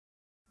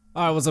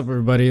All right, what's up,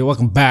 everybody?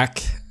 Welcome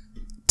back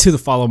to the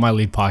Follow My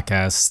Lead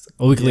podcast,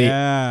 a weekly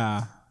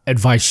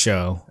advice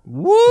show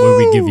where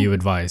we give you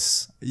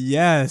advice.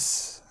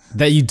 Yes.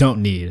 That you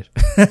don't need.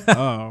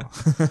 Oh.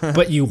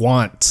 But you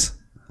want.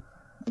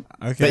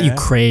 Okay. That you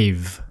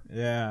crave.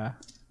 Yeah.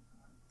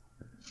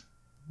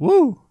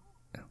 Woo.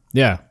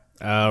 Yeah.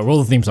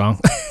 Roll the theme song.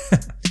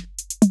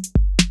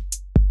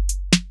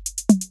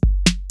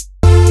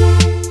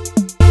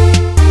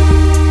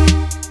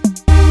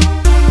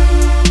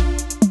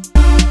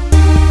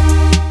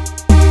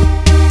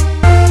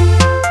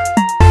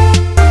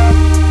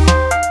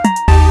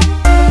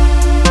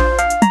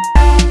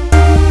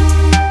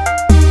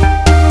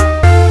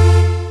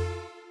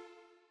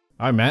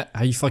 All right, Matt,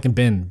 how you fucking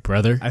been,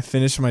 brother? I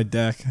finished my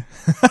deck.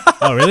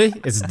 Oh, really?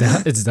 It's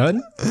done. It's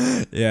done.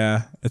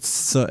 Yeah. It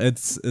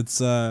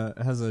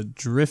has a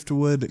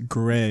driftwood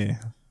gray.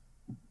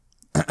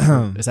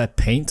 Is that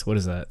paint? What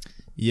is that?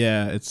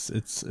 Yeah. It's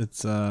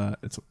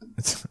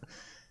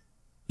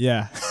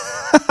yeah.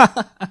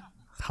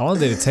 How long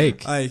did it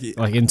take?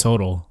 Like in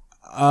total?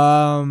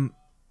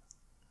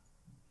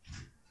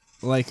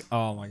 Like,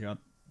 oh my god.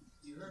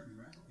 You heard me,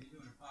 right? Are you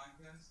doing a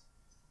podcast?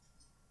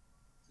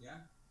 Yeah?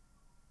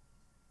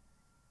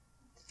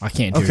 I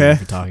can't hear you Okay. if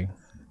you're talking.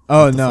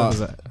 Oh What the no. fuck was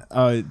that?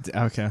 Oh,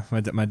 okay.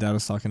 My dad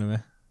was talking to me.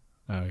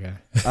 Oh, okay.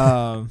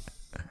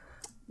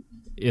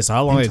 Yeah, so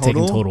how long did it take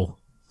in total?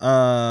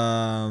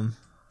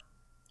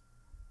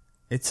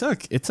 It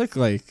took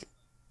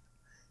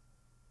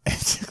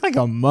like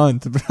a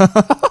month, bro.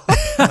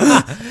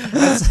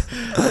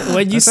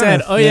 When you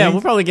said, "Oh yeah,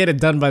 we'll probably get it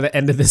done by the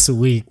end of this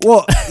week."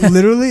 Well,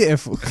 literally,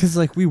 because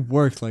like we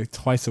worked like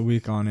twice a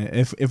week on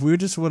it. If we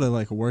just would have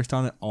like worked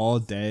on it all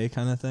day,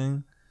 kind of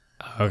thing,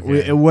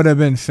 it would have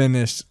been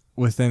finished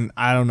within,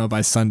 I don't know,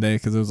 by Sunday,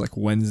 because it was like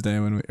Wednesday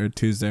or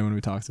Tuesday when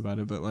we talked about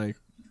it. But like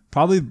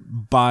probably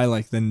by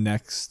like the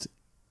next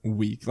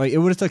week, like it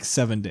would have took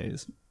 7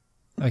 days.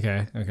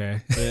 Okay.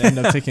 It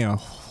ended up taking a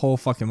whole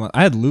fucking month.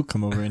 I had Luke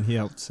come over and he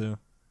helped too.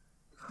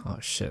 Oh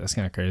shit, that's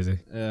kind of crazy.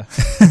 Yeah.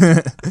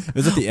 It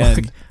was at the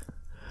end.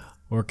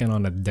 Working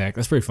on a deck.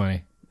 That's pretty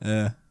funny.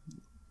 Yeah.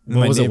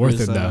 What was it worth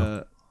it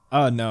though?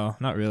 Oh no,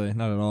 not really,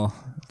 not at all.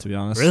 To be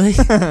honest. Really?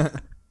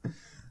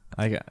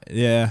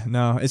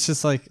 No. It's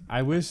just like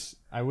I wish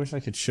I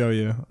could show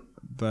you,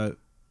 but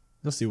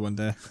you'll see one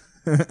day.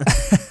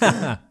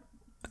 That's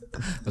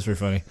pretty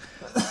funny.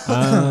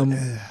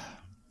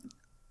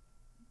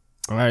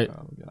 All right.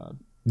 Oh god.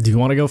 Do you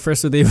want to go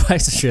first with the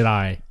advice, or should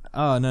I?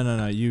 Oh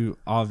no. You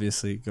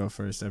obviously go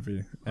first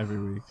every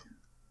week.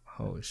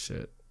 Holy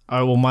shit. All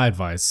right. Well, my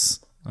advice.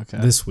 Okay.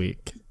 This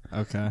week.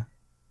 Okay.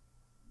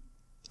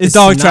 It's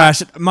dog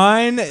trash.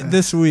 Mine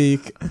this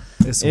week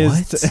is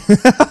what?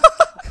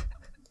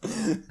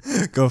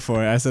 Go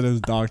for it. I said it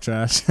was dog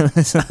trash.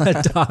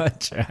 Dog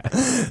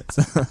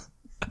trash.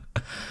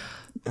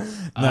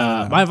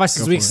 My advice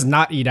this week is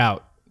not eat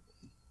out.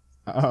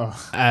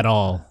 Oh. At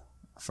all.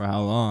 For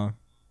how long?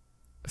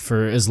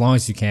 For as long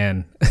as you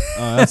can.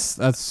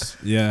 That's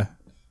yeah.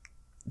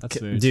 That's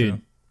very dude.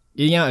 True.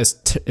 Eating out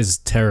is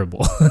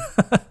terrible.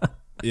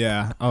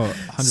 Yeah. Oh,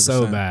 100%.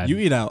 So bad. You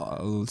eat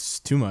out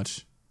too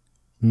much.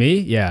 Me?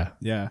 Yeah.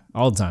 Yeah.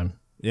 All the time.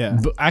 Yeah.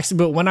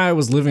 But when I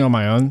was living on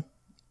my own,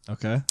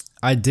 okay,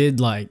 I did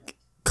like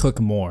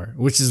cook more,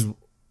 which is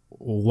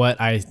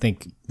what I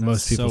think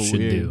most people should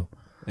do.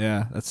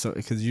 Yeah, that's so,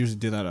 because you usually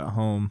do that at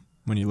home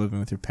when you're living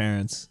with your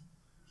parents.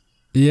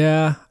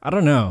 Yeah, I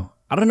don't know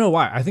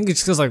why. I think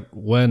it's because like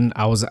when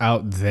I was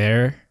out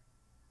there,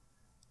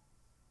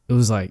 it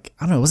was like,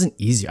 I don't know, it wasn't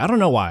easy. I don't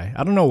know why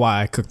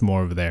I cooked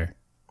more over there.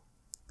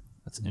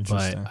 That's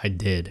interesting. But I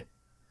did.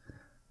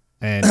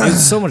 And it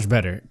was so much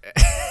better.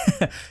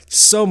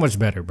 So much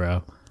better,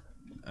 bro.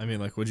 I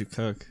mean, like, what'd you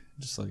cook?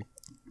 Just like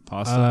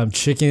pasta?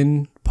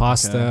 Chicken,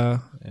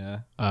 pasta. Okay.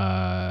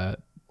 Yeah.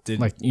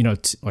 Like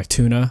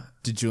tuna.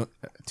 Did you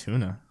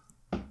tuna?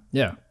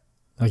 Yeah.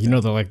 Like,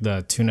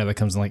 the tuna that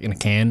comes in like in a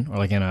can or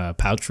like in a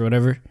pouch or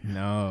whatever.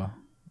 No,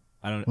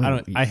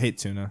 I hate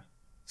tuna.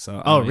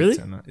 So. Oh, really?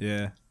 Tuna.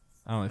 Yeah.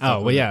 I don't like.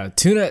 Oh, well, yeah.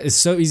 Tuna is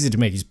so easy to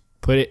make. You just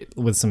put it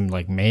with some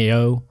like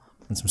mayo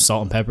and some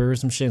salt and pepper or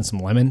some shit and some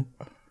lemon.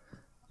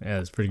 Yeah,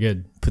 it's pretty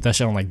good. Put that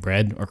shit on like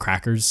bread or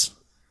crackers.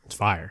 It's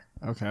fire.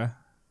 Okay.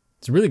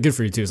 It's really good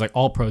for you too. It's like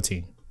all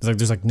protein.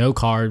 There's like no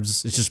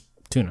carbs. It's just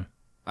tuna.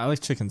 I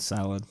like chicken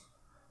salad.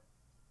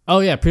 Oh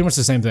yeah, pretty much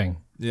the same thing.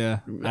 Yeah.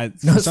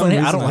 It's funny.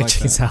 I don't like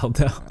chicken salad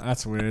though.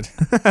 That's weird.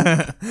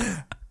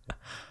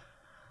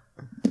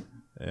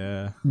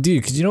 Yeah.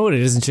 Dude, cause you know what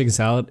it is in chicken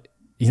salad?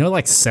 You know,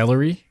 like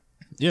celery.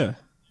 Yeah.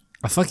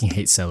 I fucking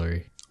hate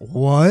celery.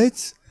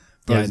 What?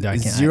 Bro, Yeah, I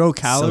can't. 0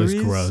 calories.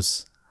 Celery's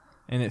gross.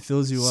 And it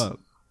fills you up.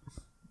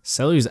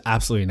 Celery is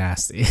absolutely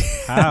nasty.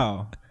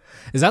 How?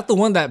 Is that the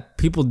one that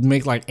people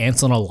make like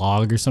ants on a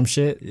log or some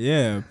shit?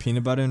 Yeah,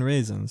 peanut butter and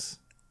raisins.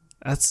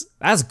 That's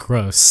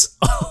gross.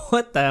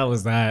 What the hell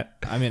is that?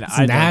 I mean, it's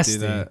I nasty.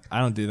 don't do that. I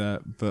don't do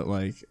that, but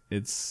like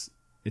it's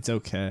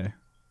okay.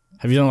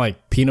 Have you done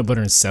like peanut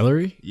butter and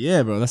celery?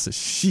 Yeah, bro, that's a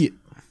shit.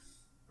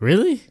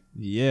 Really?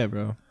 Yeah,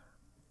 bro.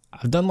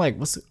 I've done like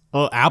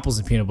Oh, apples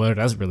and peanut butter.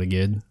 That's really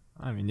good.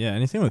 I mean, yeah,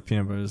 anything with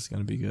peanut butter is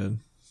gonna be good.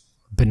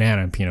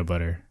 Banana and peanut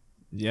butter.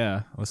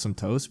 Yeah, with some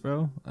toast,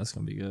 bro. That's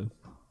gonna be good.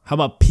 How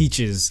about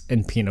peaches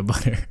and peanut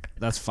butter?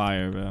 That's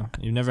fire, bro.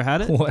 You never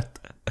had it? What?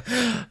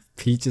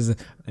 Peaches.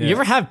 Yeah. You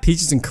ever have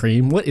peaches and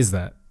cream? What is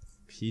that?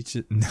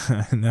 Peaches?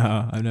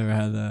 No, I've never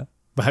had that.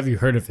 But have you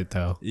heard of it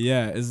though?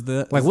 Yeah, is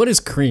that Like, what is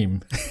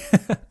cream?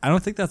 I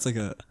don't think that's like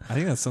a. I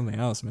think that's something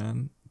else,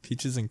 man.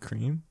 Peaches and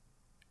cream.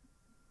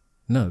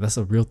 No, that's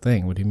a real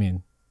thing. What do you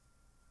mean?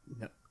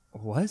 No.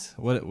 What?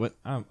 What?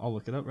 I'll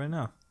look it up right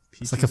now.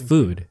 It's like a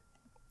food.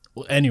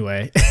 Well,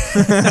 anyway.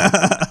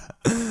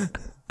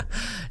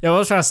 Yeah, what I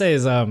was trying to say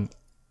is,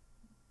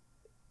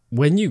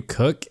 when you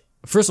cook,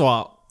 first of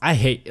all, I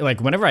hate,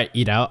 like, whenever I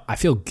eat out, I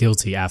feel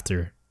guilty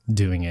after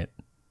doing it.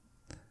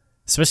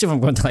 Especially if I'm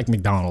going to, like,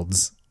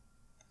 McDonald's.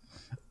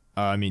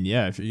 I mean,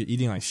 yeah, if you're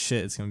eating like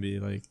shit, it's gonna be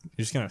like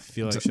you're just gonna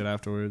feel like shit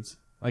afterwards.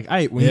 Like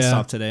I ate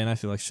Wingstop today and I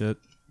feel like shit.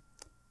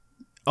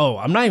 Oh,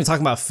 I'm not even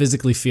talking about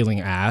physically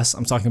feeling ass.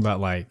 I'm talking about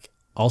like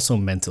also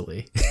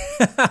mentally.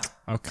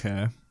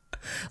 Okay.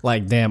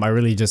 Like, damn, I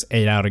really just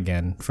ate out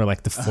again for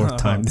like the fourth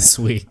time this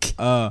week.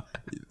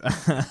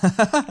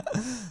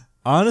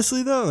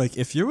 Honestly though, like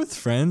if you're with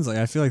friends, like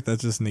I feel like that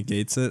just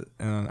negates it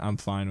and I'm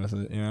fine with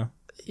it, you know?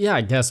 Yeah,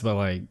 I guess, but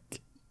like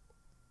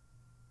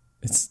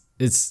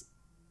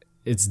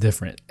it's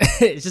different.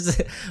 It's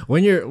just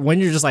when you're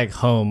just like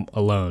home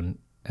alone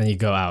and you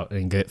go out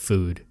and get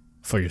food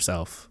for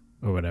yourself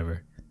or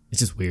whatever. It's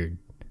just weird.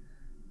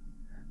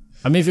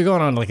 I mean, if you're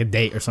going on like a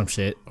date or some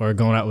shit or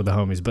going out with the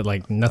homies, but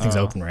like nothing's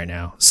open right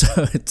now,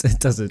 so it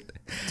doesn't.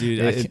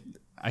 Dude,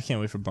 I can't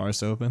wait for bars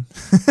to open.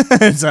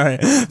 Sorry,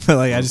 but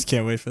like I just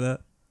can't wait for that.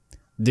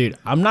 Dude,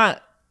 I'm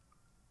not.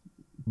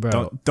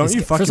 Bro, don't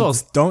you first of all,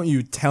 don't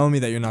you tell me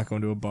that you're not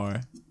going to a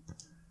bar?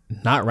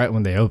 not right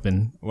when they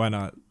open. Why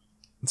not?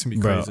 It's gonna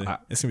be crazy.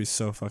 It's gonna be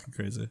so fucking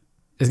crazy.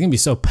 It's gonna be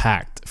so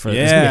packed. It's gonna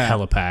be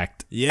hella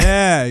packed.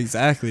 Yeah,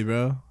 exactly,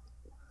 bro.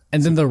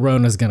 And then the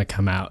Rona's gonna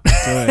come out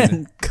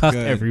and cuck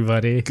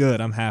everybody.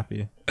 Good, I'm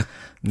happy.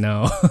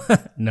 No,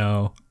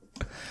 no.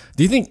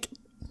 Do you think?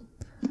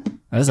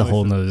 This is a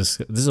whole nother. This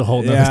is a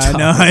whole nother. Yeah, topic.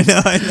 I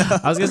know.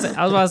 I was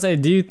about to say.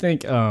 Do you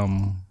think? What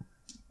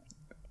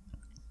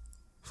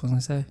was I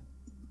gonna say?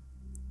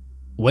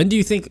 When do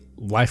you think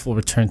life will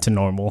return to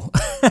normal?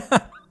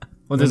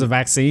 When there's a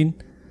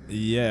vaccine?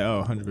 Yeah.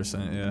 Oh,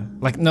 100%. Yeah.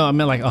 Like no, I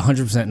meant like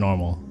 100%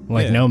 normal.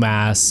 Like no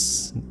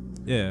masks.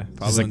 Yeah.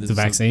 Probably just like the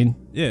vaccine.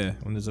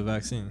 When there's a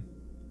vaccine.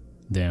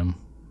 Damn.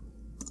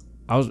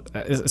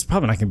 It's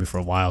probably not gonna be for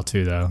a while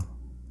too, though.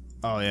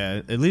 Oh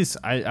yeah. At least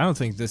I don't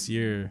think this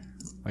year.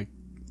 Like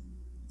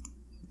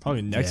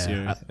probably next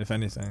year, if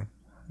anything.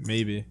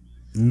 Maybe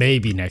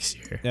next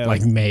year. Yeah,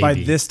 like maybe by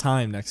this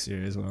time next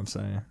year is what I'm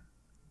saying.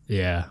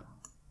 Yeah.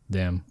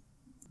 Damn.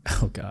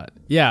 Oh god.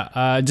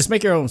 Yeah. Just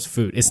make your own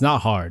food. It's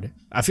not hard.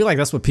 I feel like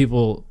that's what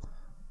people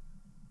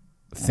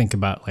think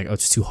about. Like, oh,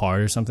 it's too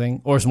hard or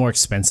something, or it's more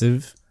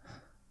expensive.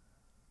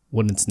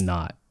 When it's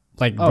not.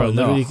 Like, bro,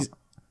 literally. No.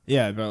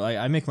 Yeah, bro. Like,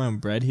 I make my own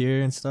bread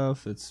here and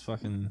stuff. It's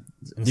fucking.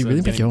 Do you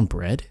really make your own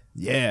bread?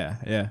 Yeah,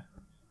 yeah.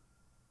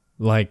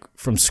 Like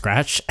from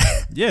scratch?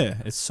 Yeah,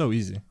 it's so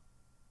easy.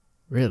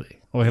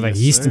 Really? Like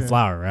yeast and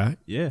flour, right?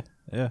 Yeah,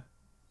 yeah.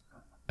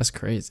 That's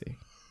crazy.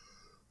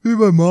 Me and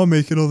my mom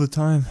make it all the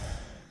time.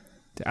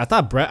 I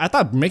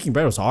thought making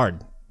bread was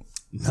hard.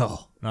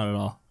 No, not at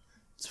all.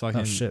 It's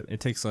fucking shit. It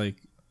takes like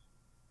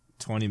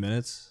 20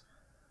 minutes.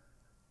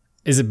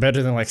 Is it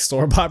better than like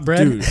store-bought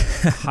bread? Dude,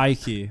 high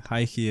key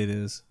it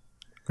is.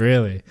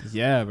 Really?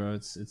 Yeah, bro.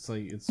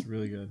 It's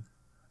really good.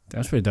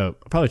 That's pretty dope.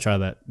 I'll probably try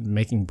that.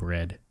 Making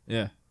bread.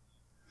 Yeah.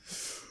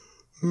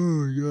 Oh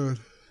my god.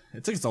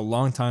 It takes a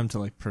long time to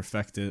like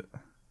perfect it.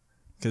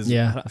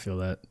 I feel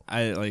that.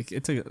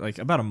 It took like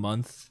about a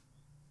month.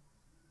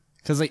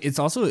 Cause like it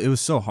was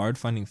so hard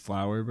finding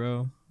flour,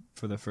 bro,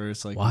 for the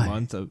first like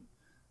month of,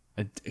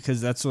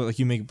 because that's what like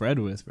you make bread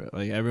with, bro.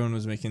 Like everyone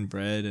was making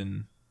bread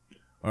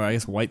or I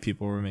guess white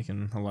people were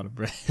making a lot of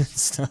bread and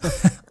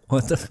stuff.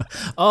 What the fuck?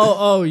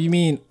 Oh, you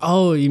mean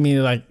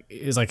like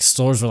it's like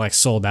stores were like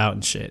sold out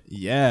and shit.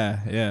 Yeah,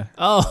 yeah.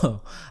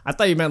 Oh, I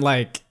thought you meant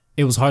like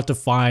it was hard to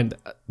find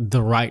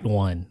the right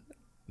one.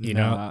 You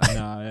know?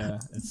 Yeah.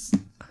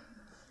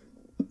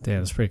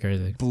 Damn, it's pretty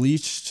crazy.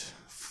 Bleached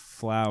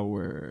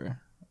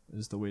flour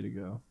is the way to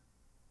go.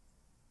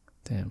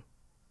 Damn.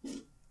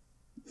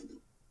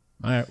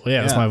 All right. Well,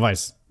 yeah, that's my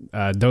advice.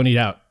 Don't eat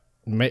out.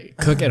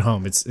 Cook at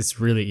home. It's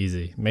really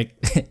easy.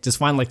 Just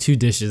find like 2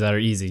 dishes that are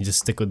easy and just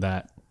stick with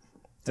that.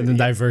 And then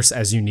diverse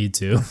as you need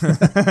to.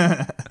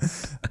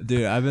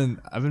 Dude, I've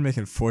been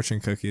making fortune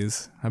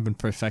cookies. I've been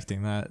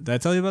perfecting that. Did I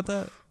tell you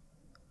about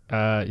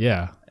that?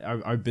 Yeah.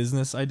 Our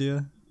business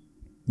idea.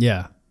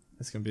 Yeah.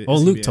 It's gonna be.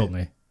 Luke told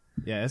me.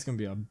 Yeah, it's gonna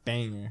be a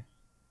banger.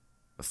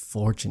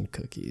 Fortune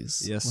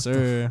cookies. Yes,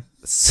 sir.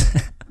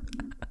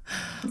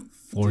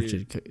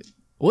 Fortune cookies.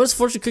 What is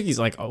fortune cookies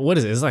like? What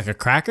is it? Is it like a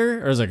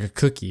cracker or is it like a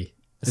cookie?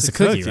 It's a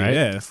cookie, right?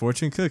 Yeah,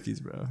 fortune cookies,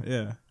 bro.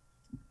 Yeah,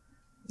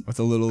 with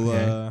a little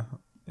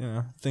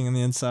thing on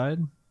the inside.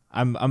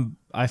 I'm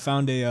I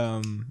found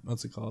a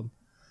what's it called?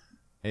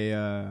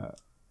 A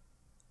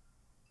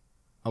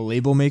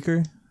label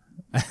maker.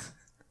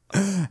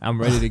 I'm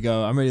ready to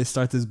go. I'm ready to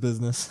start this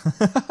business.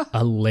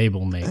 A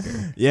label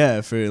maker.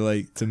 Yeah, for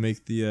like to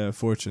make the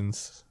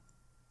fortunes.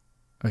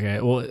 Okay,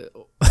 well,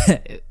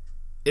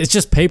 it's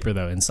just paper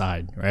though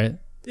inside, right?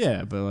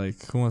 Yeah, but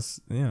like, who wants?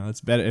 You know,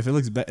 it's better if it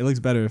looks. It looks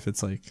better if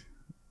it's like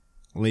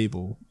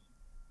label.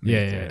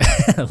 Yeah.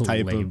 Type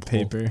Label. of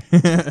paper.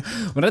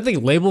 When I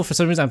think label, for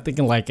some reason, I'm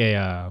thinking like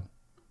a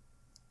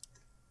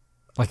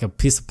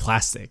piece of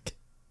plastic.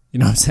 You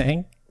know what I'm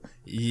saying?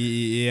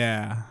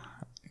 Yeah,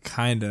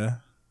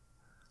 kinda.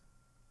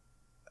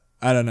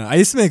 I don't know. I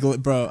used to make,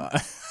 bro.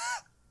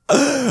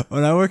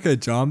 When I work at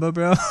Jamba,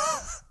 bro,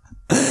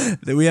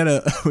 we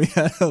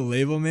had a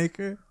label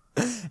maker,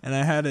 and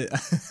I had it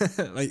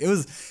like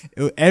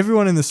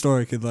everyone in the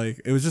store could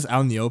like it was just out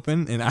in the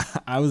open, and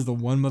I was the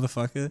one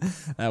motherfucker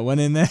that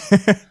went in there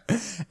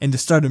and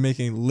just started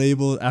making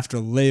label after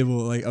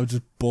label like of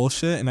just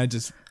bullshit, and I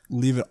just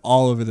leave it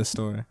all over the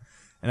store.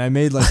 And I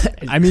made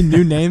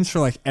new names for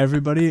like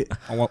everybody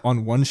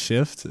on one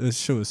shift. This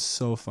shit was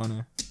so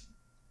funny.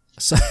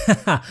 So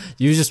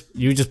you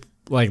just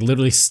like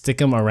literally stick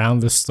them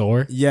around the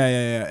store.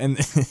 Yeah, and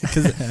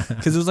because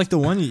it was like the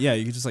one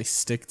you could just like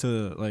stick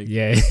to like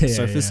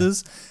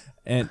surfaces.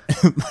 Yeah. And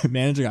my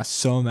manager got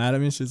so mad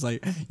at me. She's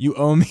like, "You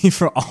owe me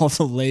for all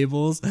the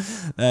labels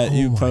that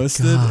you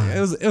posted." God.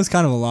 It was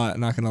kind of a lot.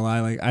 Not gonna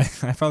lie, like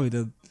I probably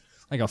did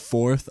like a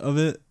fourth of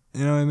it.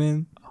 You know what I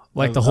mean?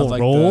 Like the whole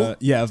roll?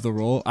 Of the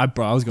roll. I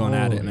was going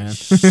at it, man.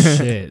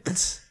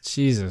 Shit.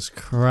 Jesus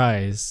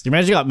Christ. Your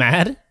manager got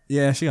mad?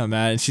 Yeah, she got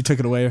mad and she took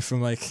it away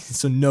from like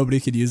so nobody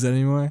could use it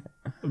anymore.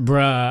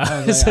 Bruh.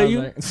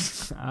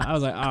 I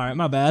was like, all right,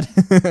 my bad.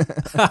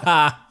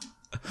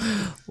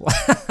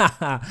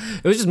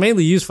 It was just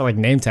mainly used for like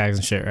name tags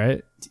and shit,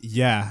 right?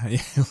 Yeah,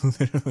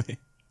 literally.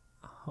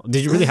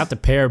 Did you really have to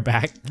pay her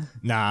back?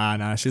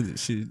 Nah. She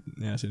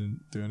didn't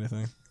do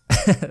anything.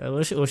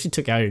 What she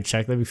took out your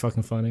check? That'd be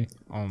fucking funny.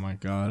 Oh my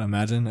god!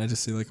 Imagine I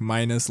just see like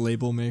minus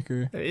label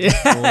maker.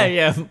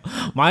 Yeah,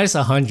 minus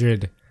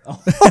 100. Oh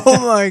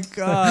my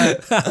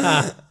god!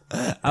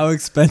 How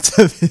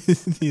expensive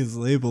is these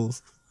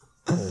labels?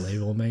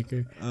 Label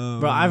maker,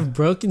 bro. I've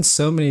broken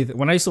so many.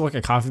 When I used to work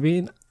at Coffee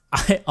Bean,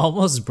 I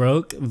almost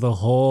broke the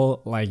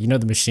whole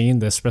the machine,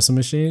 the espresso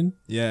machine.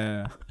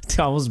 Yeah,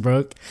 I almost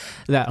broke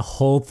that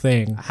whole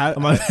thing.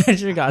 My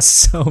manager got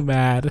so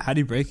mad. How do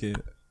you break it?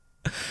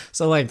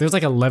 So like there's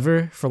like a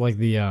lever for like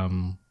the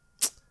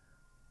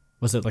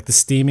was it like the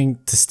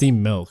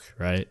steam milk,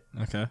 right?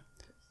 Okay.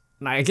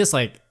 And I guess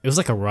like it was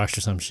like a rush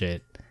or some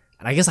shit.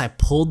 And I guess I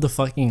pulled the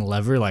fucking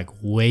lever like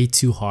way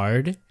too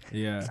hard.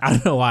 Yeah. I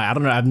don't know why. I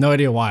have no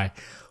idea why.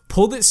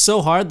 Pulled it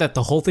so hard that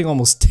the whole thing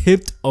almost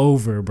tipped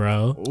over,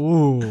 bro.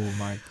 Oh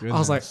my goodness. I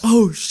was like,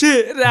 oh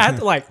shit. And I had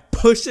to like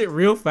push it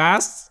real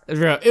fast.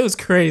 Bro, it was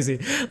crazy.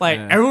 Like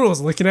everyone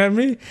was looking at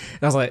me.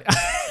 And I was like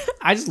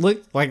I just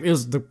looked like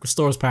the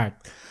store was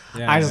packed.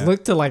 Yeah, I just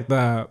looked to like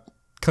the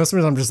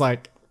customers. I'm just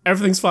like,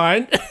 everything's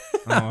fine.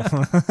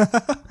 I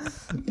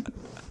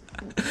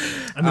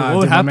mean, what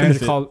would happen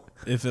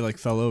if it like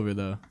fell over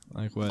though?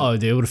 Like what? Oh,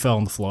 dude, it would have fell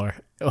on the floor.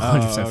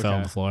 100% fell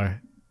on the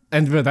floor.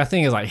 And bro, that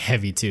thing is like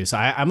heavy too. So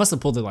I must have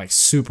pulled it like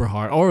super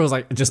hard, or it was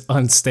like just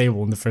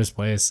unstable in the first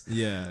place.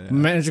 Yeah. My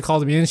manager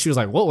called me in. She was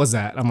like, "What was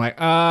that?" I'm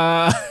like,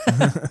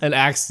 an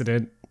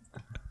accident.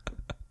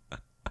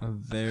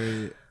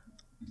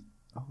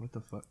 Oh, what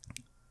the fuck,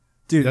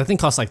 dude! That thing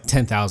cost like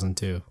 10,000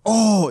 too.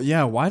 Oh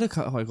yeah, why did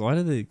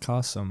they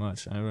cost so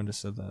much? I never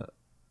understood that.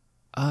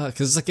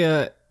 Cause it's like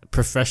a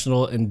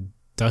professional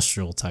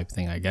industrial type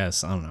thing, I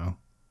guess. I don't know.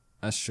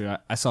 That's true.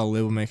 I saw a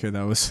label maker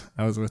that was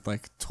worth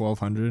like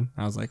 1,200.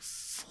 I was like,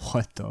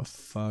 what the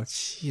fuck?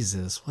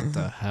 Jesus, what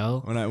the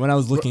hell? When I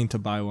was looking to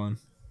buy one,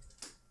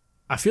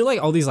 I feel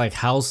like all these like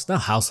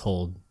not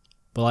household,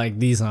 but like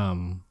these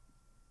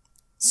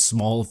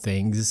small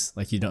things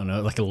like you don't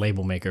know, like a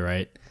label maker,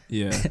 right?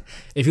 Yeah.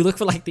 If you look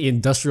for like the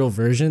industrial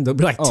version, there'll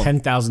be like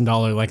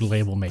 $10,000 like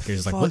label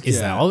makers. Like, what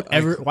is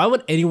that? Why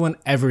would anyone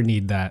ever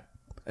need that?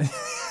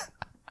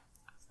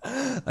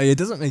 Like, it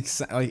doesn't make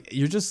sense. Like,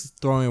 you're just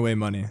throwing away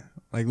money.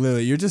 Like,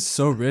 literally, you're just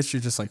so rich.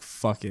 You're just like,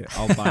 fuck it,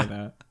 I'll buy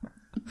that.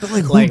 But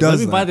like, who does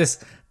let me buy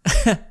this?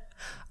 I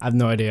have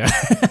no idea.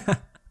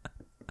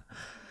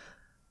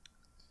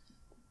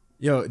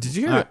 Yo, did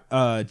you hear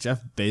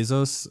Jeff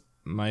Bezos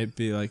might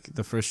be like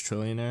the first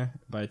trillionaire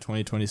by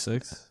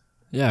 2026?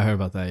 Yeah, I heard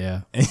about that.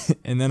 Yeah.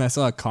 And then I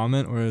saw a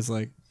comment where it's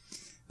like,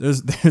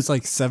 there's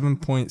like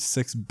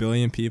 7.6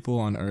 billion people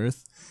on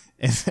Earth.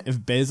 If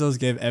Bezos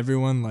gave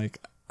everyone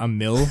like a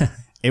mil,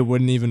 it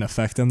wouldn't even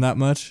affect them that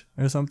much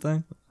or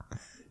something.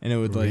 And it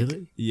would or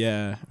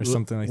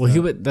something like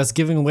that. Well, that's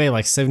giving away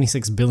like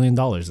 $76 billion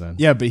then.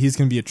 Yeah, but he's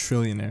gonna be a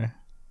trillionaire.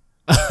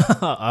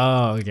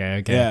 Oh,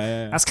 okay.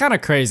 Yeah. That's kind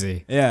of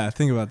crazy. Yeah,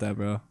 think about that,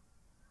 bro.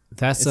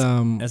 That's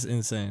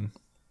insane.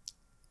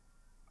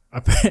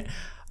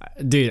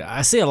 Dude,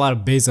 I see a lot of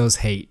Bezos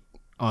hate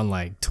on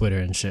like Twitter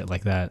and shit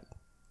like that.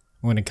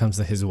 when it comes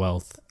to his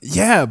wealth.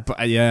 Yeah,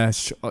 but yeah.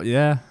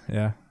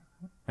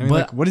 I mean, But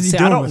like, what is he see,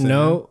 doing I don't with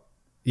know.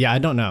 Yeah, I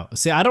don't know.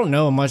 See, I don't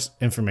know much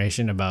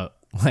information about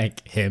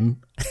like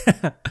him.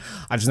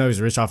 I just know he's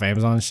rich off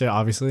Amazon and shit,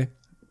 obviously. it?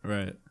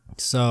 Right.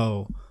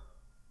 So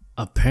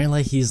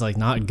apparently he's like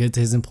not good to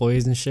his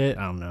employees and shit.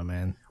 I don't know,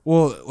 man.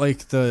 Well,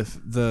 like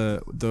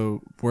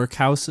the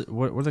workhouse,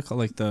 what are they called?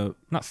 Like the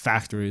not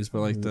factories,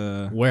 but like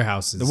the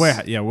Warehouses.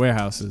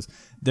 warehouses.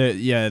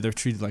 They're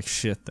treated like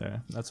shit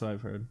there. That's what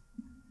I've heard.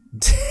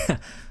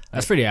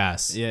 That's pretty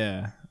ass.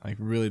 Yeah, like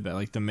really bad.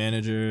 Like the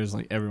managers,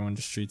 like everyone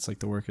just treats like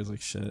the workers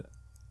like shit.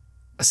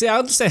 See, I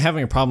understand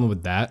having a problem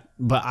with that,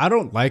 but I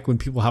don't like when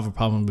people have a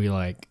problem and be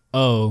like,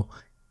 oh,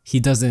 he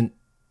doesn't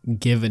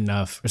give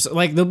enough. Or so,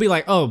 like, they'll be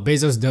like, oh,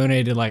 Bezos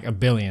donated like $1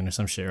 billion or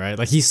some shit, right?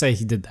 Like, he say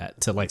he did that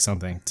to like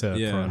something, to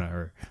Corona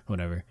or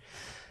whatever.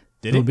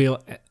 Did he? Be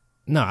like,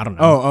 no, I don't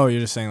know. Oh,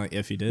 you're just saying like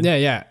if he did?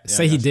 Yeah.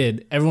 Say he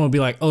did. Everyone will be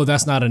like, oh,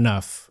 that's not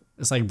enough.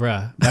 It's like,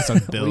 bruh, That's a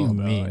bill, what do you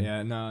bro. mean?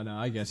 Yeah, no,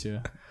 I get you.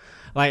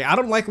 Like, I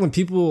don't like when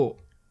people,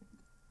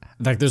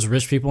 like, there's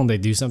rich people and they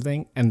do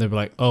something and they're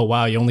like, oh,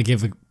 wow, you only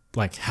give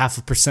like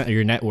 0.5% of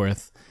your net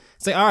worth.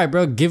 It's like, all right,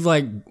 bro, give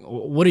like,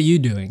 what are you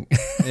doing?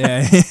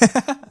 Yeah.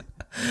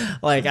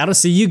 Like, I don't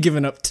see you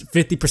giving up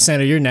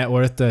 50% of your net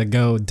worth to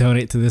go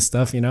donate to this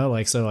stuff, you know?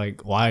 Like, so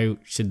like, why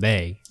should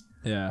they?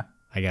 Yeah.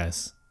 I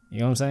guess.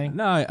 You know what I'm saying?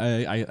 No,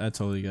 I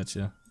totally get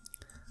you.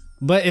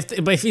 But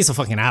if he's a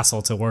fucking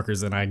asshole to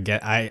workers, then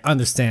I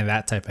understand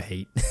that type of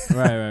hate.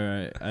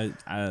 Right.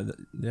 I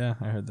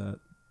heard that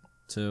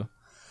too.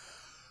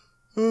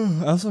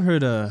 I also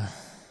heard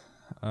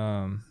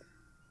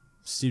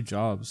Steve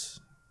Jobs.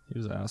 He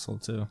was an asshole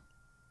too.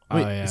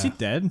 Wait, Oh, yeah. is he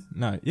dead?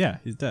 No, yeah,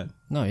 he's dead.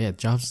 No, yeah,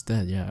 Jobs is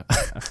dead, yeah.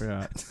 I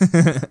forgot.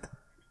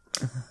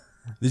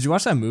 Did you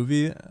watch that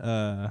movie?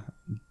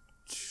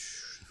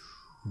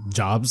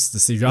 Jobs? The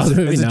Steve Jobs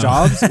movie? Was it No.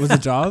 Jobs? Was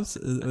it Jobs?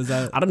 Was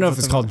that? I don't know if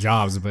it's called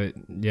Jobs, but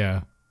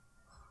yeah.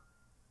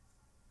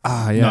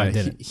 Yeah. No, I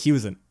didn't. He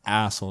was an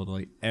asshole. To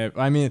like,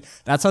 I mean,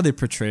 that's how they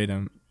portrayed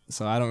him.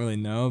 So I don't really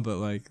know, but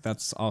like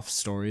that's off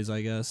stories,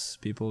 I guess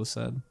people have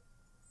said.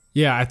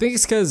 Yeah, I think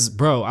it's because,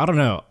 bro, I don't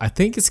know. I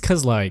think it's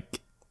because,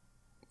 like,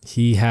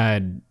 he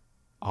had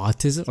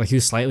autism. Like, he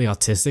was slightly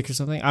autistic or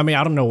something. I mean,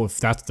 I don't know if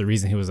that's the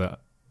reason he was a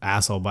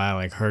asshole, but I,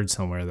 like, heard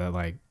somewhere that,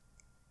 like,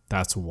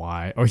 that's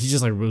why. Or he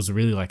just, like, was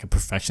really, like, a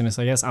perfectionist,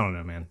 I guess. I don't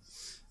know, man.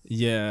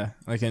 Yeah,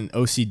 like an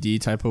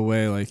OCD type of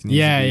way. Like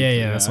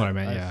Yeah. That's what I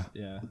meant, yeah.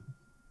 Yeah.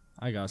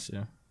 I got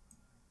you.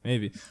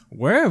 Maybe.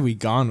 Where have we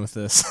gone with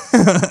this?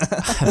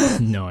 I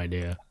have no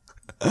idea.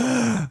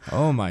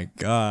 Oh, my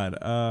God.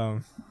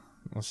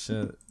 Well,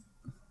 shit.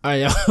 All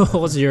right,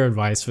 what's your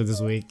advice for this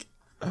week?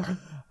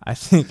 I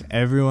think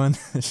everyone.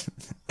 This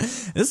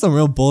is some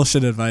real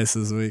bullshit advice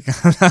this week.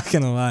 I'm not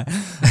gonna lie.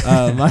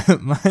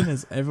 Mine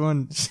is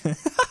everyone.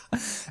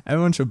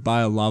 Everyone should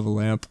buy a lava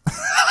lamp.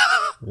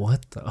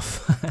 What the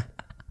fuck?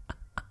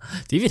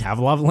 Do you even have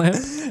a lava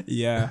lamp?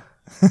 Yeah,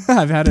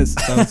 I've had it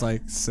since I was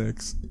like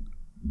 6.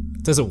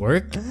 Does it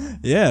work?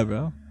 Yeah,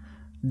 bro.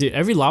 Dude,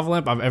 every lava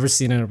lamp I've ever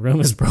seen in a room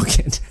is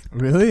broken.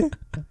 Really?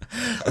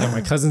 Like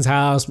my cousin's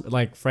house,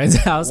 like friend's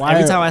house.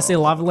 Every time I see a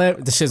lava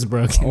lamp, the shit's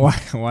broken.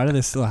 Why do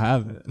they still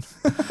have it?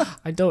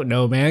 I don't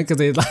know, man, because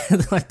they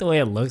like the way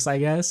it looks, I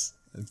guess.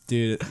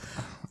 Dude,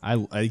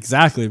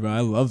 exactly, bro.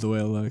 I love the way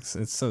it looks.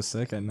 It's so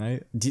sick at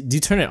night. Do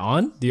you turn it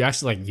on? Do you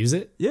actually like use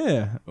it?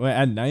 Yeah,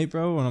 at night,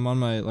 bro. When I'm on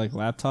my like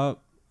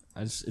laptop,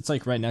 it's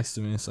like right next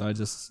to me, so I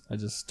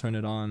just turn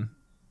it on.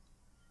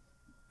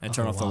 And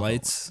turn off the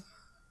lights.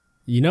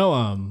 You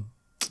know,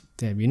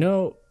 damn, you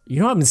know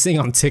I've been seeing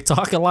on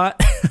TikTok a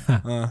lot.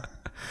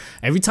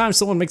 Every time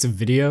someone makes a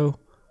video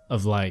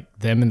of like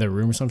them in their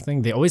room or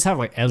something, they always have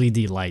like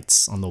LED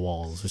lights on the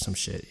walls or some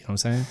shit. You know what I'm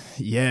saying?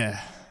 Yeah.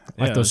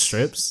 Like those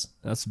strips.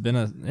 That's been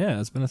a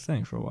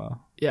thing for a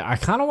while. Yeah, I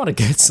kind of want to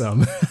get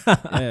some.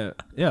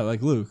 yeah,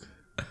 like Luke.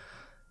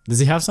 Does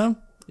he have some?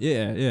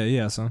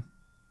 Yeah, some.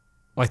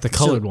 Like the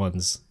colored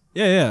ones.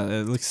 Yeah,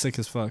 it looks sick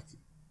as fuck.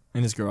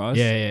 In his garage.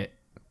 Yeah.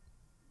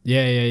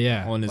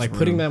 Like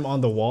putting them on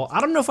the wall.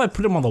 I don't know if I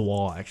put them on the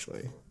wall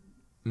actually.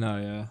 No,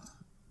 yeah.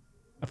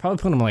 I probably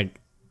put them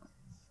like,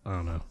 I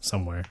don't know,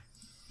 somewhere.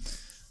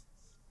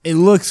 It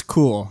looks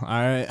cool, all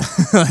right.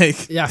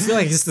 Like yeah, I feel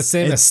like it's the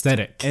same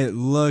aesthetic. It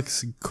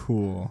looks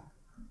cool.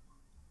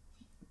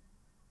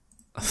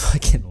 A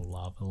fucking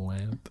lava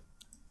lamp.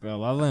 Bro,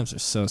 lava lamps are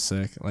so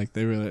sick. Like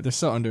they're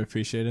so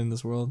underappreciated in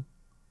this world.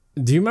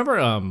 Do you remember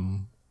I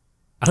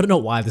don't know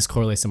why this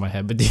correlates in my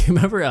head, but do you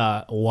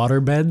remember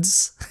water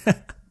beds?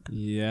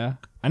 Yeah.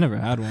 I never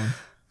had one.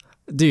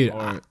 Dude,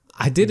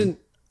 I didn't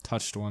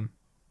touched one.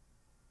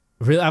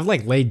 Really, I've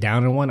like laid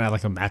down in one at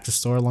like a mattress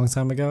store a long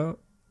time ago.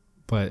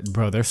 But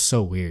bro, they're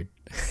so weird.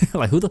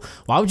 Like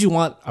why would you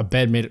want a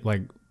bed made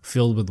like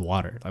filled with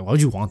water? Like why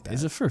would you want that?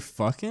 Is it for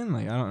fucking?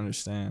 Like I don't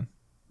understand.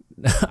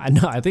 I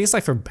know. I think it's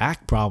like for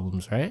back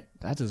problems, right?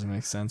 That doesn't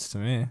make sense to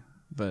me.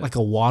 But like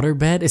a water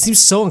bed, it seems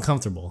so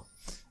uncomfortable.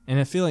 And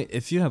I feel like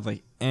if you have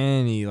like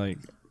any like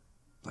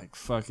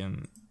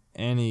fucking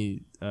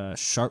any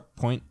sharp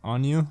point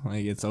on you,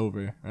 like it's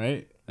over,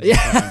 right? Like,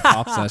 Yeah.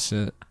 pops that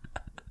shit.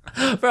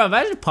 Bro,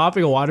 imagine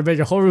popping a waterbed.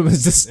 Your whole room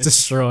is just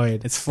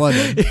destroyed. It's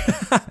flooded.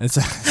 It's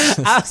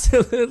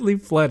Absolutely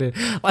flooded.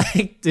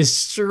 Like,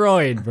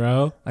 destroyed,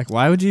 bro. like,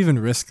 why would you even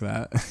risk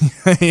that?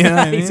 You know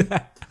what I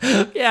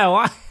mean? Yeah,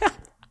 why?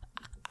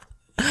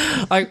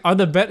 Like,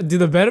 do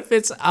the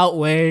benefits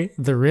outweigh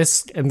the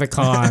risk and the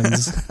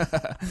cons?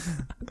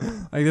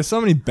 Like, there's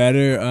so many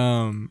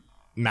better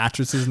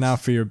mattresses now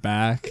for your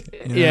back.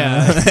 You know?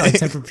 Yeah, like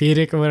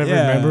Tempur-Pedic or whatever.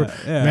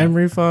 Yeah.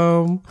 Memory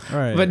foam.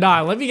 Right. But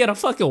nah, let me get a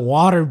fucking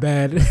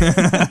waterbed.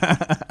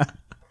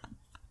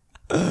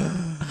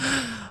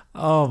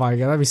 Oh my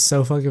god, that'd be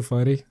so fucking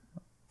funny.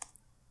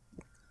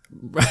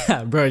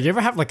 Bro, you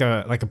ever have like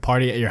a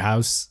party at your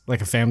house,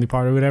 like a family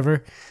party or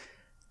whatever,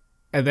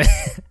 and then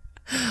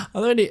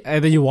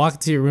and then you walk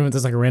into your room and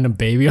there's like a random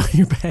baby on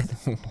your bed?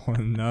 Oh,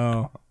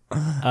 no.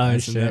 Oh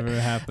That's shit! never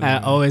happened.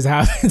 That always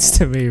happens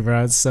to me,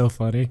 bro. It's so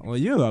funny. Well,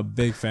 you have a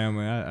big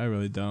family. I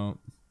really don't.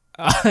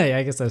 Yeah,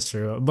 I guess that's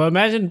true. But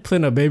imagine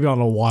putting a baby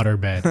on a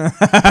waterbed.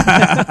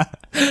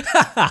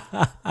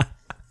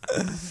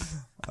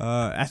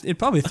 It'd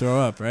probably throw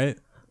up, right?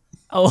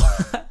 Oh,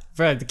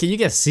 bro, can you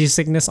get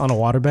seasickness on a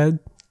waterbed?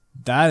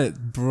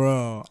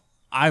 Bro,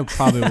 I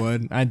probably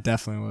would. I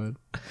definitely would.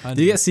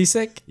 Do you get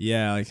seasick?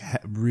 Yeah, like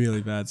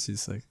really bad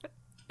seasick.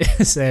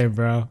 Same,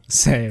 bro.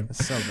 Same.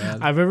 It's so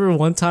bad. I remember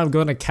one time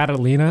going to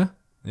Catalina.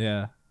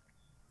 Yeah.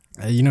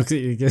 You know, 'cause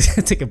you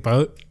take a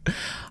boat.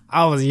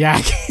 I was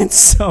yakking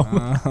so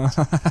much.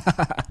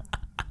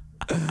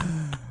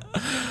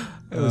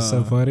 It was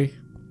so funny.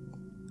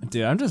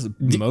 Dude, I'm just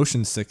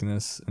motion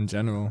sickness in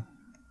general.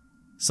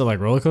 So like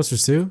roller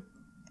coasters too?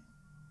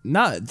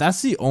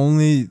 That's the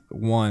only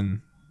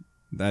one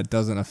that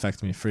doesn't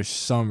affect me for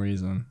some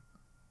reason.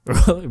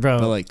 Bro,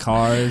 But like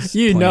cars,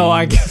 you know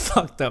I planes, get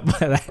fucked up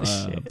by that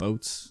shit.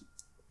 boats.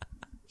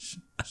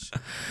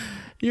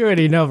 You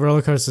already know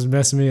roller coasters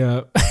mess me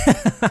up.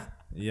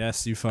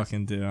 Yes, you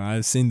fucking do.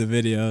 I've seen the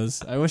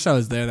videos. I wish I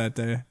was there that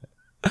day.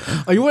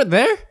 Oh, you weren't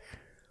there?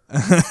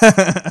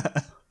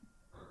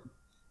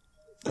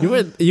 You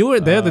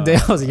weren't there the day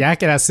I was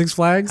yakking at Six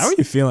Flags? How are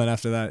you feeling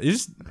after that?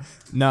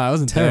 No, I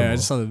wasn't there. I Terrible.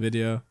 just saw the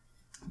video.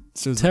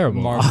 It was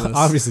Terrible. marvelous.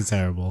 Obviously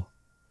terrible.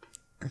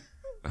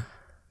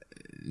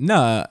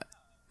 No,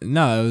 it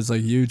was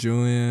like you,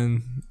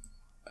 Julian,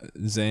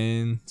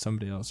 Zane,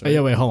 somebody else. Oh, Right?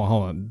 yeah, wait, hold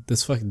on.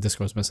 This fucking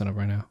Discord's messing up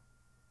right now.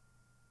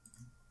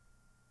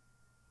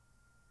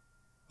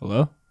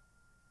 Hello?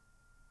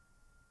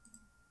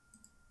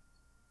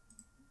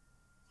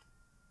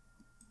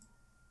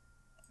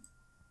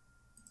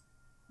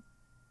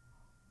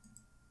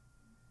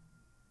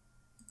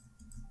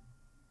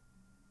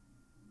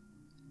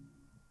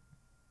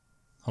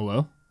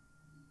 Hello?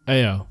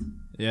 Hey, yo.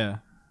 Yeah.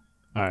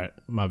 All right,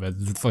 my bad.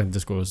 The fucking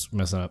Discord was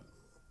messing up.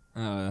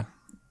 What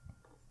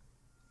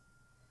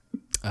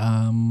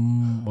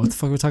the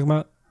fuck were we talking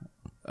about?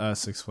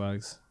 Six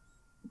Flags.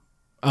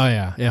 Oh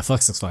yeah,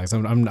 fuck Six Flags.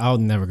 I'll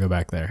never go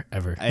back there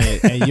ever.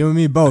 Hey, you and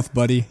me both,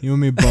 buddy. You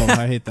and me both.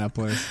 I hate that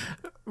place.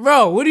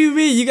 Bro, what do you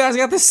mean? You guys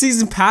got the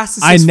season pass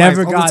to I Six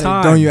never Flags all got the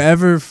time. it. Don't you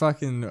ever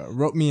fucking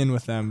rope me in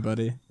with them,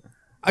 buddy.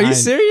 Are you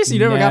serious? You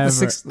never got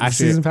the Actually,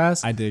 season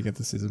pass? I did get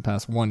the season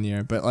pass 1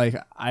 year, but like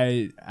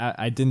I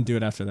didn't do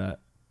it after that.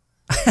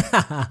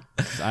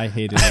 I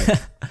hated it.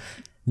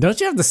 Don't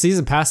you have the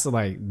season pass to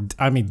like?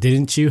 I mean,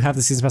 didn't you have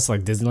the season pass to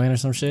like Disneyland or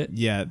some shit?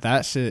 Yeah,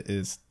 that shit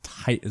is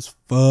tight as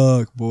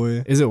fuck,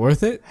 boy. Is it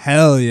worth it?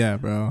 Hell yeah,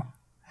 bro.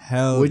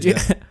 Would you?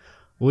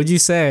 Would you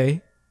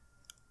say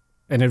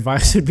an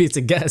advice would be to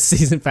get a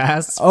season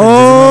pass? For Oh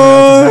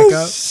Disneyland to open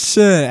back up?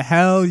 shit!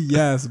 Hell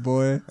yes,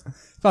 boy.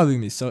 Probably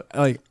gonna be so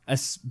like,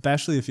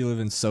 especially if you live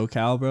in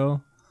SoCal,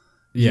 bro.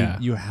 Yeah.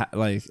 you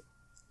like,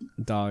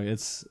 dog.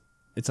 It's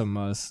a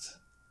must.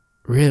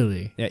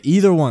 Really? Yeah,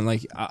 either one.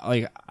 Like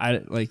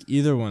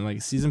either one.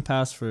 Like season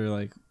pass for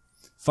like,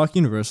 fuck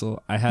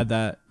Universal. I had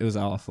that. It was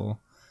awful.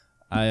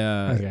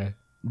 Okay.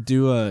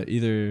 Do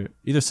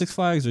either Six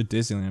Flags or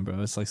Disneyland,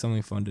 bro. It's like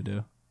something fun to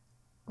do.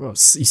 Bro,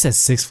 you said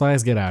Six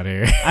Flags? Get out of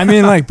here. I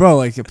mean, like, bro,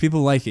 like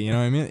people like it. You know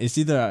what I mean? It's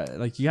either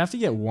like you have to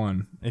get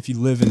one if you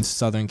live in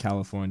Southern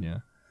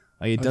California.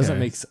 Like it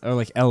doesn't Okay. or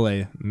like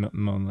LA,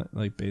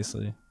 like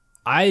basically.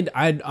 I'd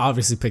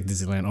obviously pick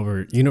Disneyland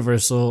over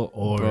Universal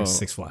or Bro.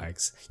 Six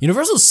Flags.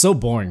 Universal's so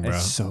boring, bro.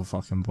 It's so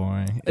fucking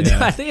boring.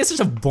 Yeah. I think it's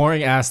such a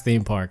boring ass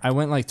theme park. I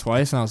went like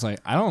twice and I was like,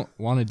 I don't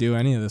want to do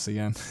any of this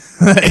again.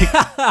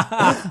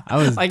 I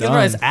was Like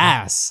done. it's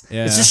ass.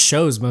 Yeah. It's just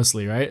shows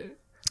mostly, right?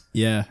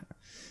 Yeah.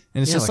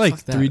 And it's Yeah, just like, like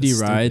fuck that. 3D It's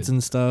rides stupid.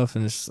 and stuff,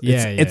 and it's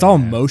Yeah, it's yeah, all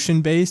yeah.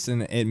 motion based,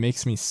 and it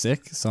makes me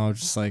sick. So I'm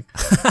just like,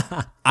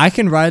 I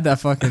can ride that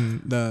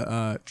fucking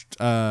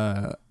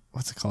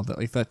what's it called? That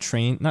like that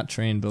train, not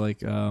train, but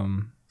like oh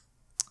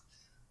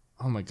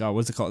my god,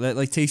 what's it called? That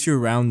like takes you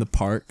around the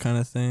park kind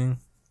of thing.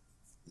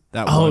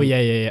 That Oh one.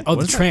 yeah. Oh, What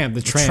the is that? tram.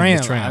 The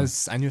tram.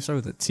 I knew it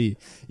started with a T.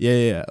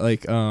 Yeah.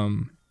 Like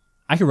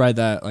I could ride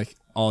that like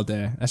all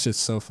day. That's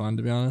just so fun,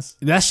 to be honest.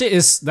 That shit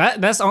is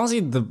that's honestly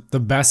the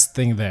best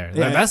thing there.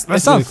 Yeah, That's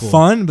it's really not cool.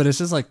 fun, but it's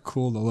just like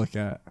cool to look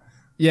at.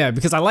 Yeah,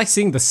 because I like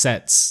seeing the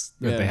sets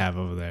that Yeah. they have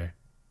over there.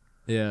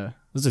 Yeah,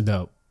 Those are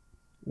dope.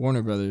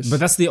 Warner Brothers. But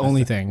that's the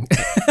only thing.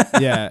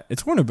 Yeah,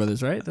 it's Warner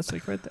Brothers, right? That's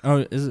like right there.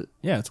 Oh, is it?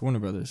 Yeah, it's Warner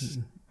Brothers.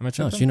 Am I No,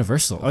 tripping? it's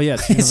Universal. Oh yeah,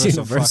 it's It's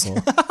Universal.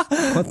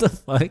 Universal. What the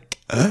fuck?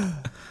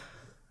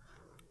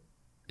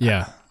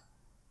 Yeah.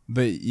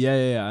 But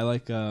yeah. I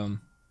like,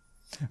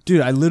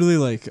 dude. I literally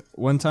like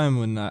one time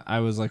when I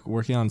was like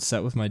working on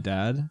set with my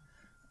dad,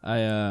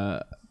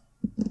 I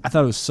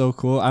thought it was so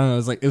cool. I don't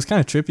know. It was kind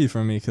of trippy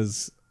for me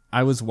because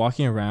I was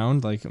walking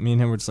around, like me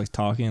and him were just like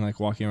talking, and like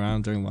walking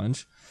around during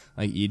lunch,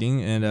 like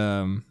eating,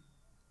 and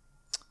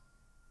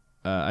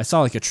I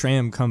saw like a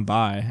tram come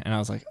by, and I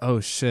was like, oh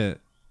shit,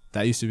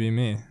 that used to be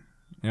me.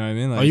 You know what I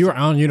mean? Like, Oh, you were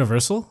on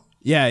Universal?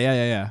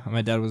 Yeah.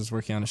 My dad was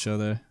working on a show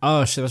there.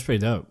 Oh shit, that's pretty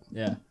dope.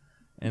 Yeah,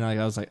 and like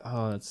I was like,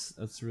 oh,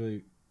 that's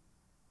really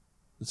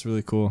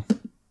cool.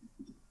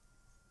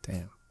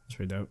 Damn, that's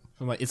pretty dope.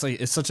 From like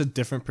it's such a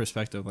different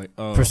perspective. Like,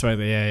 oh,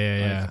 Perspective,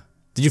 yeah.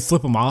 Did you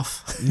flip them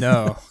off?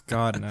 no,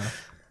 God no.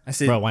 I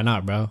said, Bro, why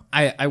not, bro?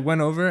 I went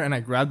over and I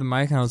grabbed the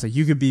mic and I was like,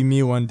 you could be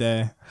me one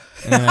day,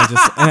 and then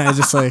I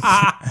just like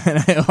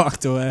and I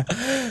walked away.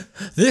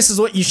 This is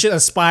what you should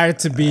aspire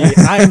to be.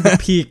 I am the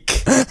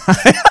peak.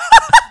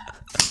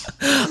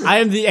 I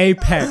am the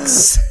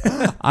apex.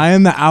 I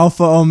am the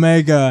Alpha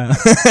Omega.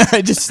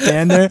 I just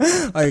stand there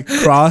like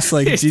cross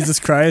like Jesus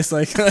Christ,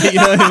 like you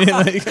know what I mean,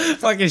 like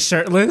Fucking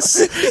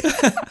shirtless.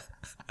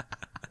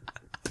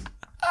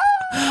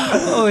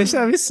 Holy shit,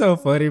 that'd be so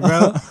funny,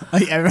 bro.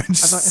 like everyone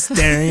just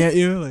staring at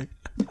you like.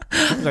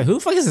 Like, who the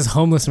fuck is this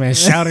homeless man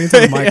shouting into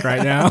the mic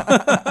right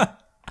now?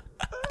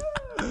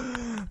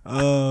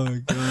 Oh my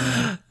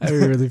god, That'd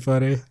be really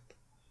funny.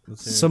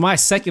 So my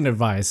second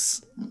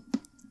advice,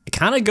 it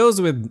kind of goes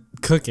with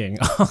cooking,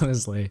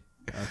 honestly.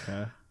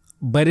 okay.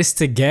 But it's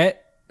to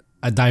get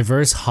a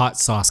diverse hot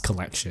sauce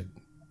collection.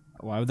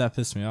 Why would that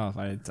piss me off?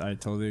 I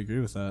totally agree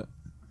with that.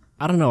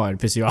 I don't know why it'd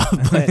piss you off,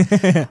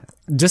 but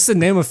just to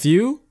name a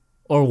few,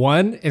 or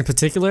one in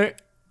particular,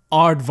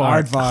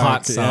 Aardvark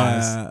hot sauce.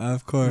 Yeah,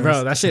 of course.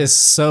 Bro, that shit is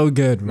so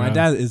good, bro. My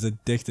dad is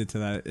addicted to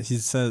that. He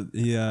said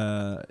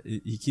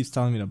he keeps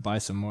telling me to buy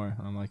some more.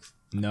 I'm like,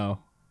 no.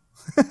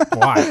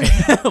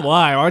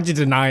 Why? Why'd you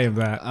deny him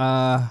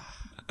that?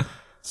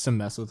 Just to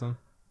mess with him.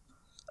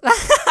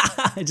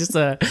 just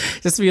to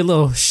be a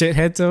little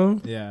shithead to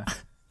him? Yeah.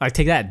 Like,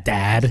 take that,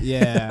 dad.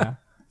 Yeah.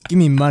 Give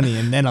me money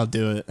and then I'll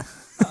do it.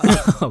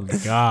 Oh,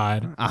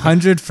 God.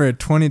 100 for a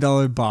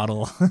 $20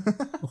 bottle.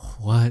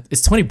 What?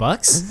 It's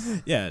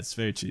 $20? Yeah, it's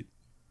very cheap.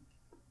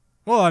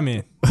 Well, I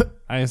mean,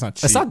 it's not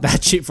cheap. It's not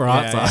that cheap for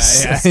hot Yeah,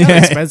 sauce. yeah, It's yeah. kind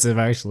of expensive,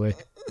 actually.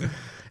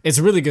 It's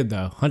really good,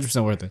 though.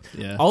 100% worth it.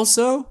 Yeah.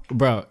 Also,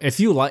 bro, if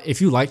you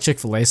like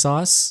Chick-fil-A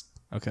sauce,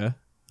 Okay.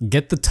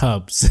 get the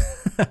tubs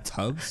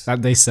Tubs?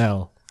 that they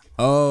sell.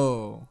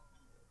 Oh.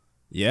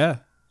 Yeah.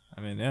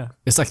 I mean, yeah.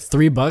 It's like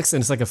 $3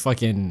 and it's like a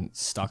fucking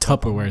Stock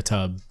up on Tupperware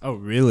tub. Oh,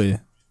 really?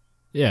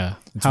 Yeah,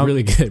 it's How-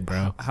 really good,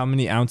 bro. How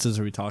many ounces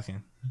are we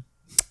talking?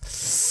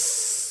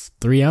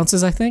 3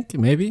 ounces, I think,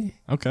 maybe,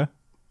 Okay.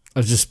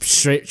 of just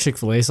straight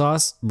Chick-fil-A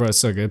sauce. Bro, it's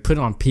so good. Put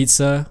it on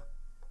pizza,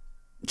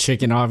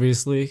 chicken,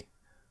 obviously.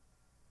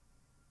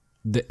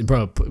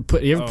 Bro,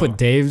 you ever put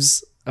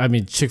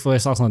Chick-fil-A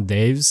sauce on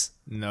Dave's?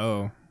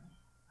 No.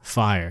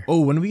 Fire.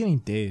 Oh, when are we getting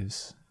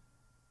Dave's?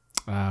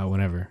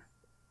 Whenever.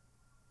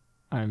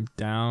 I'm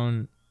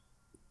down.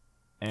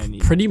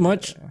 Pretty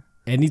much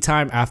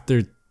anytime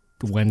after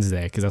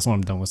Wednesday, because that's when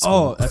I'm done with school.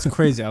 Oh, that's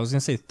crazy. I was gonna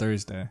say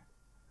Thursday.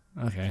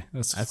 Okay,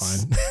 that's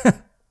That's- fine.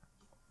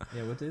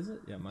 Yeah, what day is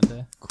it? Yeah,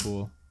 Monday.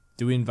 Cool.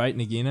 Do we invite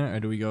Nagina or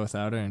do we go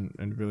without her and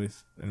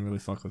really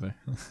fuck with her?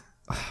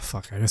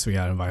 Fuck, I guess we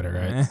gotta invite her,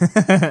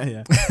 right?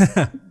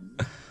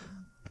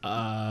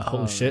 Yeah.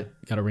 Holy shit,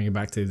 gotta bring it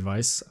back to the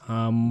advice.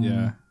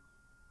 Yeah.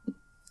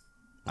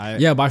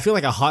 Yeah, but I feel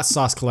like a hot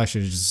sauce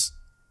collection is just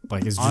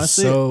like it's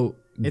Honestly, just so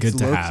It's good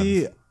to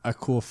low-key have. a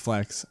cool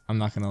flex. I'm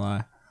not gonna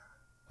lie.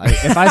 Like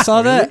if I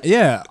saw that,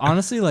 yeah.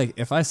 Honestly, like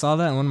if I saw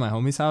that in one of my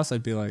homies' house,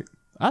 I'd be like,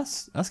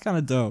 that's kind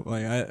of dope.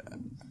 Like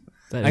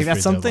That like is that's pretty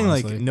dope, something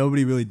like honestly.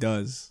 nobody really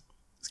does.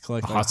 It's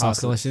collect A hot sauce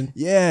collection.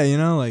 Yeah, you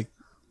know, like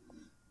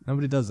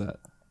nobody does that.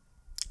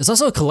 It's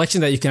also a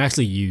collection that you can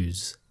actually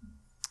use.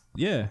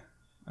 Yeah,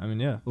 I mean,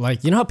 yeah,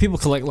 Like, you know how people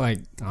collect like,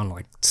 I don't know,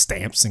 like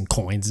stamps and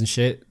coins and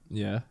shit.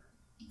 yeah.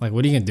 Like,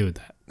 what are you gonna do with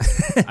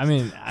that? I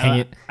mean, Hang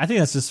it. I think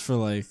that's just for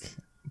like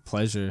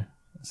pleasure.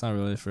 It's not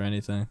really for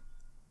anything.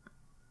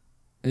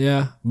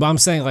 Yeah, but I'm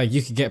saying like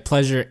you could get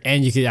pleasure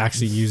and you could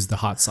actually use the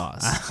hot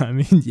sauce. I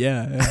mean,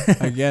 yeah,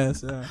 I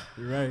guess. Yeah,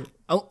 you're right.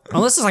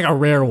 Unless it's like a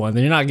rare one,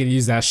 then you're not gonna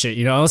use that shit.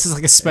 You know, unless it's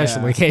like a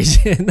special Yeah.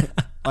 occasion.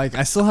 Like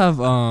I still have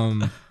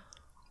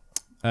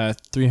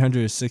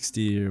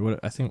 360 or what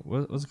I think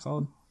what's it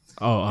called?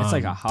 Oh, It's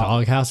like a hot-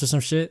 doghouse or some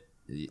shit.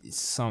 No,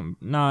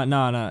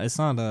 it's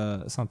not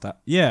that.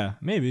 Yeah,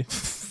 maybe.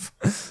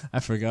 I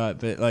forgot,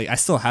 but like I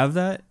still have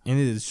that, and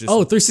it is just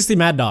 360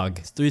 Mad Dog.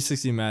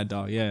 360 Mad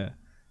Dog. Yeah,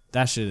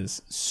 That shit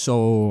is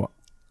so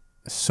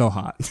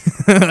hot.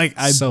 Like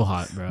I so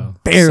hot, bro.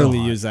 barely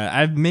So hot. use that.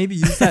 I've maybe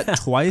used that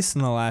twice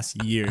in the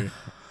last year.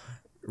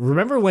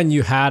 Remember when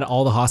you had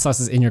all the hot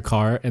sauces in your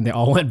car and they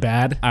all went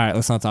bad? All right,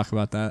 let's not talk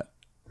about that.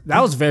 That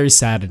was very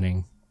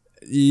saddening.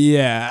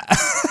 Yeah.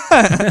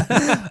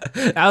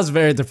 That was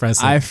very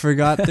depressing. I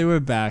forgot they were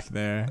back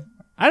there.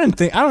 I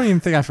don't even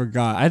think I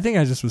forgot. I think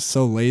I just was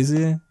so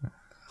lazy.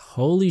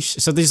 Holy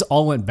shit. So they just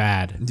all went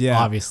bad. Yeah.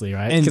 Obviously,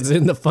 right? And- Because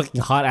in the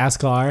fucking hot ass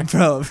car.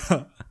 Bro.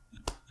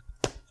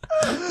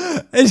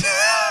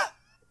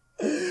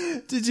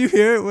 Did you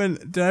hear it when,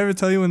 did I ever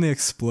tell you when they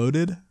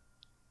exploded?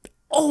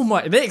 Oh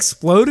my, they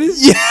exploded?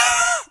 Yeah.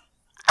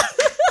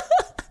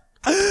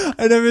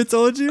 I never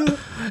told you?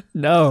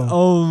 No.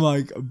 Oh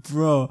my god,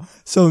 bro.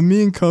 So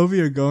me and Kobe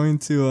are going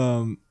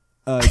to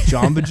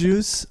Jamba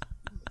Juice.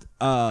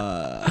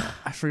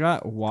 I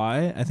forgot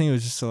why. I think it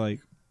was just to like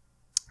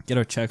get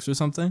our checks or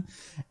something.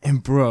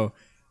 And bro,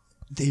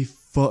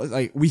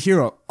 like we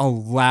hear a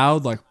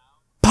loud like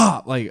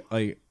pop, like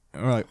we're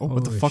like, oh,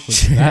 what the Holy fuck was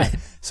shit. that?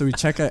 So we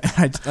check it.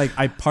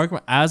 I park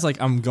as like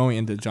I'm going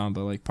into Jamba,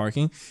 like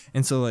parking,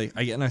 and so like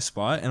I get in our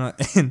spot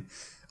and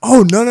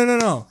oh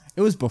no. It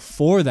was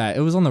before that.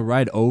 It was on the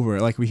ride over.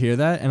 Like we hear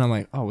that and I'm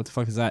like, oh, what the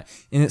fuck is that?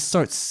 And it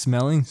starts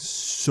smelling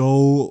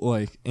so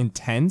like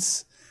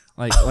intense.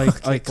 Like hot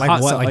what,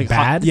 sauce, like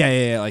hot- bad?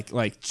 yeah.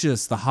 Like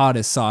just the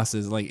hottest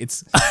sauces. Like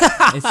it's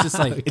just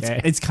like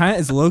Okay.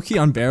 it's low key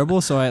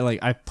unbearable. So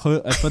I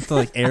put the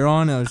like air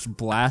on and I was just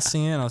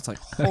blasting it and I was like,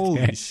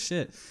 holy Okay.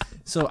 shit.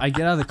 So I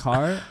get out of the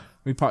car.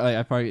 Get out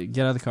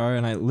of the car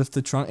and I lift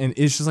the trunk and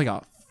it's just like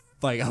a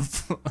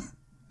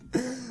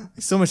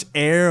so much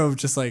air of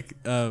just like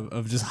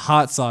of just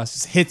hot sauce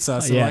just hits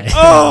us. Yeah, I'm like, yeah,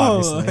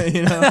 oh, obviously.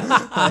 you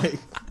know, like,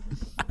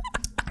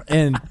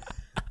 and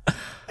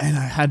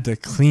I had to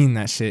clean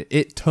that shit.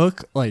 It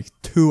took like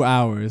 2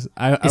 hours.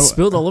 It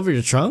spilled all over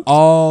your trunk?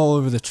 all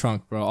over the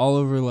trunk, bro. All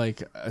over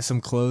like some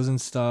clothes and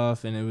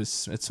stuff, and it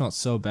smelled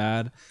so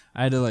bad.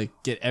 I had to like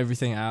get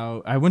everything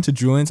out. I went to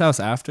Julian's house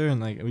after, and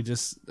like we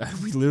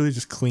literally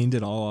just cleaned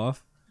it all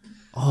off.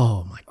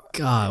 Oh my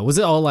god. Was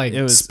it all like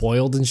It was-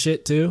 spoiled and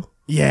shit too?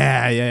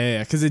 Yeah.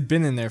 Because it'd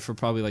been in there for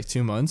probably like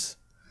 2 months.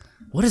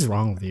 What is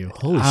wrong with you?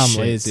 Holy I'm shit.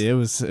 lazy. It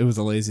was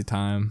a lazy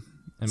time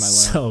in my life.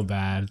 So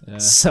bad. Yeah.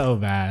 So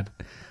bad.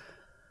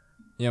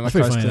 Yeah, my That's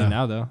pretty car's funny, clean though.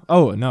 now though.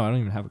 Oh no, I don't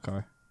even have a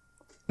car.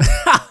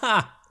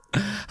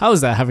 How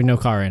is that having no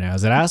car right now?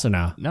 Is it ass or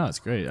no? No, it's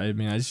great. I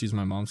mean, I just use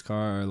my mom's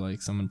car or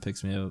like someone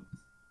picks me up.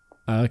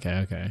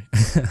 Okay.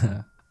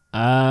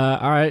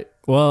 All right.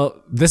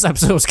 Well, this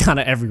episode was kind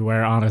of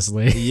everywhere,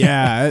 honestly.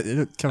 Yeah,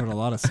 it covered a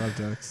lot of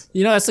subjects.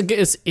 You know,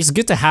 it's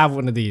good to have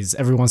one of these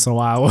every once in a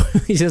while where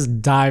we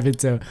just dive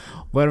into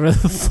whatever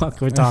the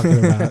fuck we're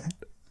talking about.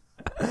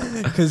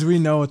 Because we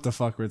know what the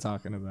fuck we're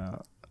talking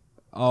about.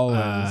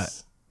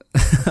 Always.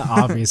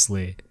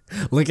 Obviously.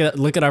 Look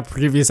at our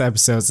previous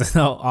episodes and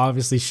they'll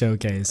obviously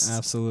showcase.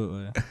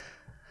 Absolutely.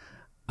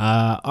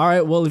 All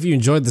right. Well, if you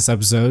enjoyed this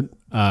episode,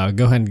 go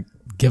ahead and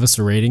give us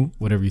a rating,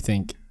 whatever you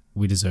think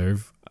we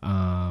deserve.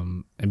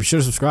 And be sure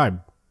to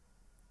subscribe.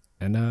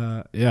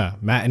 And yeah,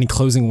 Matt, any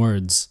closing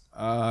words?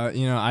 I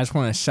just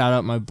want to shout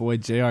out my boy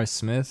J.R.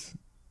 Smith.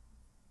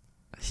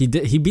 He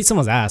beat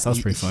someone's ass. That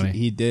was pretty funny.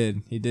 He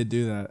did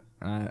do that.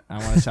 I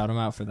want to shout him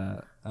out for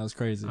that. That was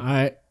crazy. All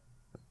right.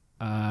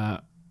 All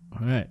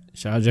right.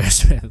 Shout out Jared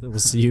Smith. We'll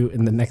see you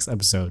in the next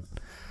episode.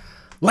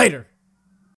 Later.